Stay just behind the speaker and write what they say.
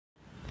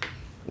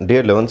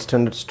Dear 11th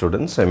standard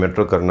students, I am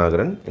Metro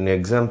Karnagaran. In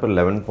example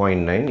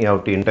 11.9, you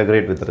have to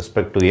integrate with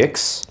respect to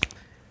x.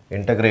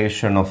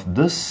 Integration of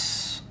this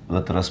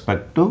with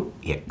respect to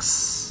x.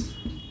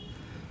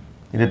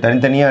 இது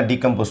தனித்தனியா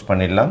decompose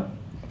பண்ணிடலாம்.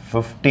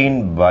 15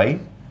 by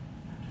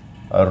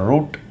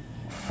root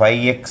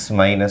 5x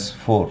minus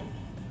 4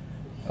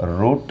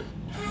 root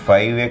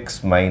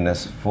 5x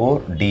minus 4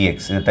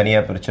 dx. இது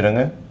தனியா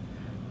பிரிச்சிருங்க.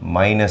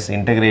 Minus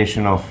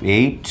integration of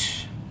 8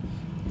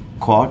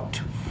 cot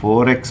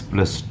 4x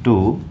plus 2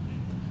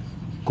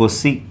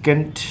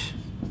 cosecant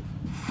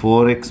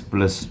 4x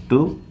plus 2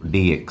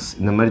 dx.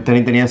 இந்த மாதிரி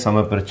தனித்தனியா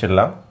சம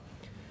பிரிச்சிடலாம்.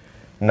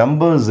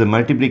 Numbers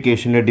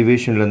multiplication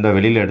division ல இருந்தா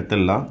வெளியில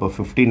எடுத்துடலாம். இப்போ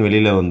 15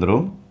 வெளியில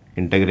வந்துரும்.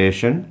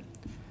 Integration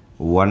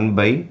 1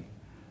 by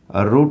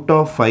root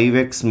of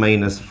 5x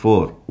minus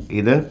 4.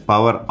 இது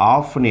power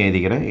half னு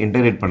எழுதிக்கிறேன்.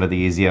 இன்டகிரேட் பண்றது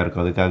ஈஸியா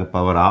இருக்கும். அதுக்காக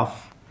power half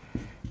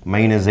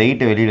minus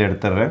 8 வெளியில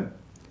எடுத்துறேன்.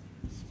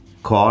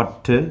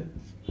 Cot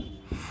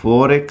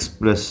 4x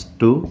plus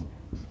 2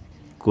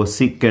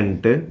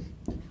 cosecant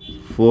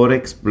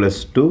 4x plus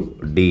 2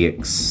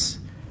 dx.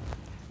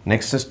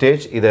 Next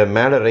stage, இதை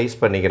மேலே ரைஸ்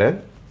பண்ணிக்கிறேன்.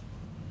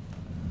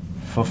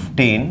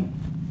 15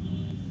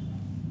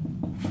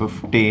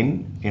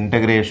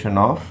 integration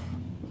of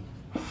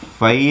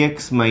 5x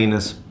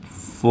minus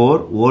 4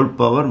 whole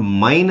power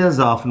minus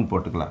half னு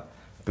போட்டுக்கலாம்.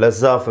 plus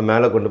half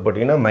மேலே கொண்டு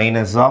போட்டீங்கன்னா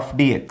minus half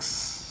dx.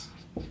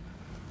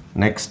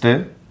 Next,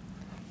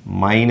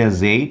 minus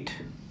 8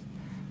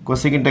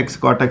 cosecant x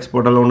cot x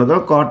போட்டாலும்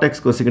ஒண்ணுதான், cot x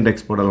cosecant x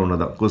போட்டாலும்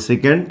ஒண்ணுதான்.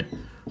 cosecant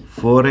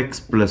 4x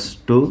plus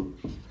 2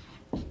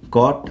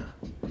 cot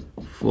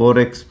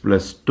 4x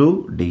plus 2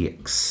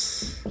 dx.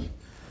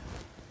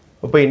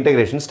 இப்போ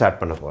இன்டகிரேஷன் ஸ்டார்ட்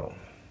பண்ண போறோம்.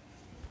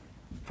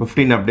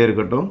 15 அப்படியே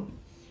இருக்கட்டும்.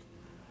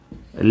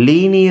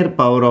 Linear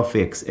power of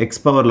X,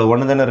 X பவரில்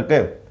ஒன்று தானே இருக்கு,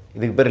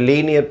 இதுக்கு பேர்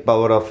லீனியர்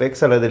பவர் ஆஃப்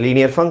எக்ஸ் அல்லது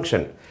லீனியர்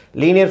ஃபங்க்ஷன்.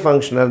 லீனியர்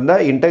ஃபங்க்ஷன்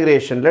இருந்தால்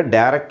இன்டகிரேஷனில்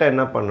டேரெக்டாக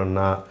என்ன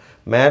பண்ணணும்னா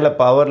மேலே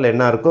பவரில்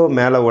என்ன இருக்கோ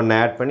மேலே ஒன்று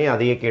ஆட் பண்ணி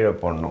அதையே கீழே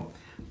போடணும்.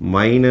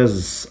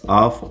 Minus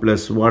of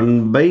plus 1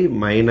 by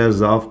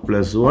minus of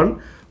plus 1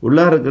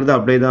 உள்ளே இருக்கிறது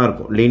அப்படியே தான்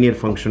இருக்கும். Linear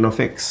function of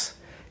X.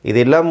 இது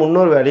எல்லாம்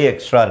முன்னொரு வேல்யூ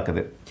எக்ஸ்ட்ரா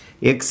இருக்குது.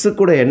 எக்ஸு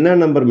கூட என்ன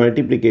நம்பர்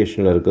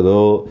மல்டிப்ளிகேஷனில் இருக்குதோ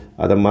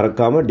அதை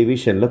மறக்காமல்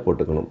டிவிஷனில்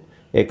போட்டுக்கணும்.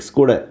 எக்ஸ்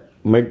கூட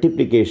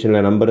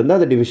மல்டிப்ளிகேஷனில் நம்பர் இருந்தால்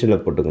அதை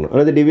டிவிஷனில் போட்டுக்கணும்,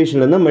 அல்லது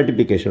டிவிஷனில் இருந்தால்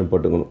மல்டிப்ளிகேஷன்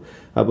போட்டுக்கணும்.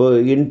 அப்போது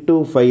இன்டூ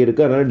 5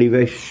 இருக்குது, அதனால்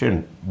டிவிஷன்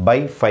பை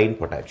 5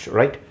 போட்டாச்சு,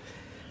 ரைட்.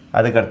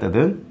 அதுக்கு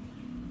அடுத்தது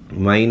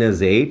minus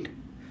 8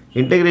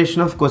 integration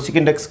of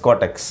cosecant x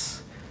cot x.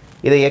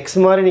 இதை x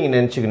மாதிரி நீங்கள்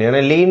நினச்சிக்கணும்.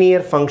 ஏன்னா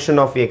லீனியர் ஃபங்க்ஷன்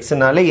ஆஃப்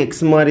எக்ஸ்னாலே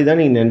எக்ஸ் மாதிரி தான்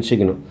நீங்கள்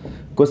நினச்சிக்கணும்.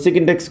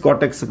 cosecant x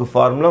cot xக்கு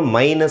formula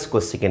minus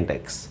cosecant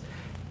x.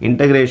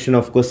 Integration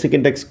of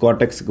cosecant x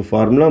cot xக்கு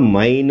formula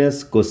minus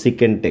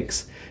cosecant x.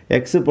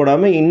 X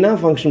போடாமல் என்ன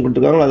ஃபங்க்ஷன்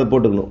கொடுத்துருக்காங்களோ அதை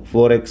போட்டுக்கணும்.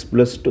 4x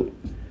plus 2,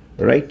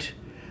 right.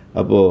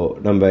 அப்போது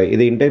நம்ம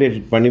இதை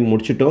இன்டகிரேட் பண்ணி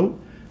முடிச்சிட்டோம்.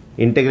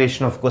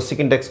 integration of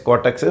cosecant x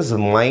cot x is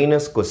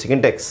minus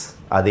cosecant x.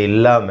 அது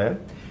இல்லாமல்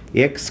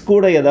x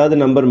கூட ஏதாவது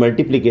நம்பர்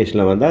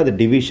மல்டிப்ளிகேஷனில் வந்தால் அது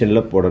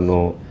டிவிஷனில்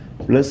போடணும்.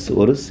 ப்ளஸ்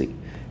ஒரு சி.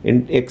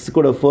 x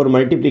கூட 4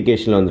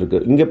 மல்டிப்ளிகேஷனில் வந்திருக்கு.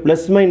 இங்கே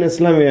ப்ளஸ்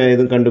மைனஸ்லாம்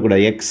எதுவும்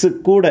கண்டுக்கூடாது. எக்ஸு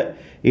கூட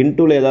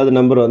இன்டூவில் ஏதாவது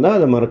நம்பர் வந்தால்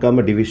அதை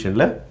மறக்காமல்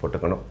டிவிஷனில்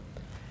போட்டுக்கணும்.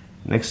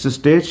 நெக்ஸ்ட்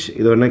ஸ்டேஜ்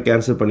இது ஒன்றா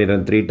கேன்சல்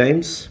பண்ணிடுறேன் 3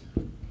 டைம்ஸ்.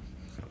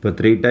 இப்போ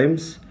 3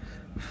 டைம்ஸ்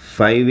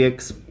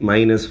 5x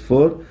minus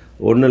 4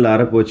 ஒன்றில்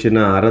அரை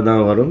போச்சுன்னா அரை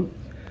தான் வரும்.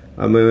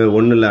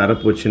 ஒன்றில் அரை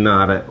போச்சுன்னா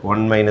அரை.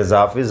 1 minus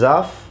half is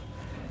half.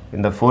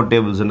 இந்த 4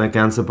 டேபிள்ஸ்னா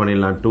கேன்சல்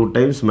பண்ணிடலாம். 2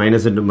 times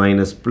minus into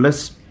minus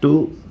plus 2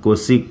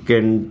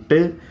 cosecant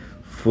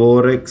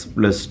 4x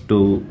plus 2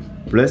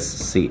 plus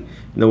c.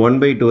 இந்த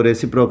 1/2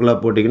 ரெசிப்ரோக்கலாக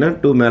போட்டிங்கன்னா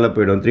 2 மேலே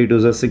போயிடும். 3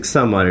 2s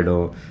 6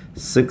 மாறிடும்.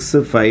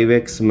 6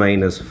 5x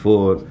minus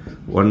 4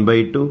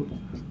 1/2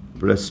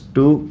 plus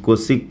 2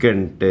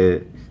 cosecant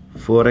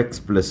 4x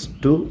plus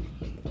 2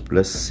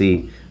 plus c.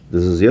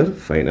 This is your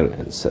final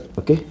answer.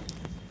 Okay.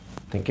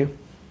 Thank you.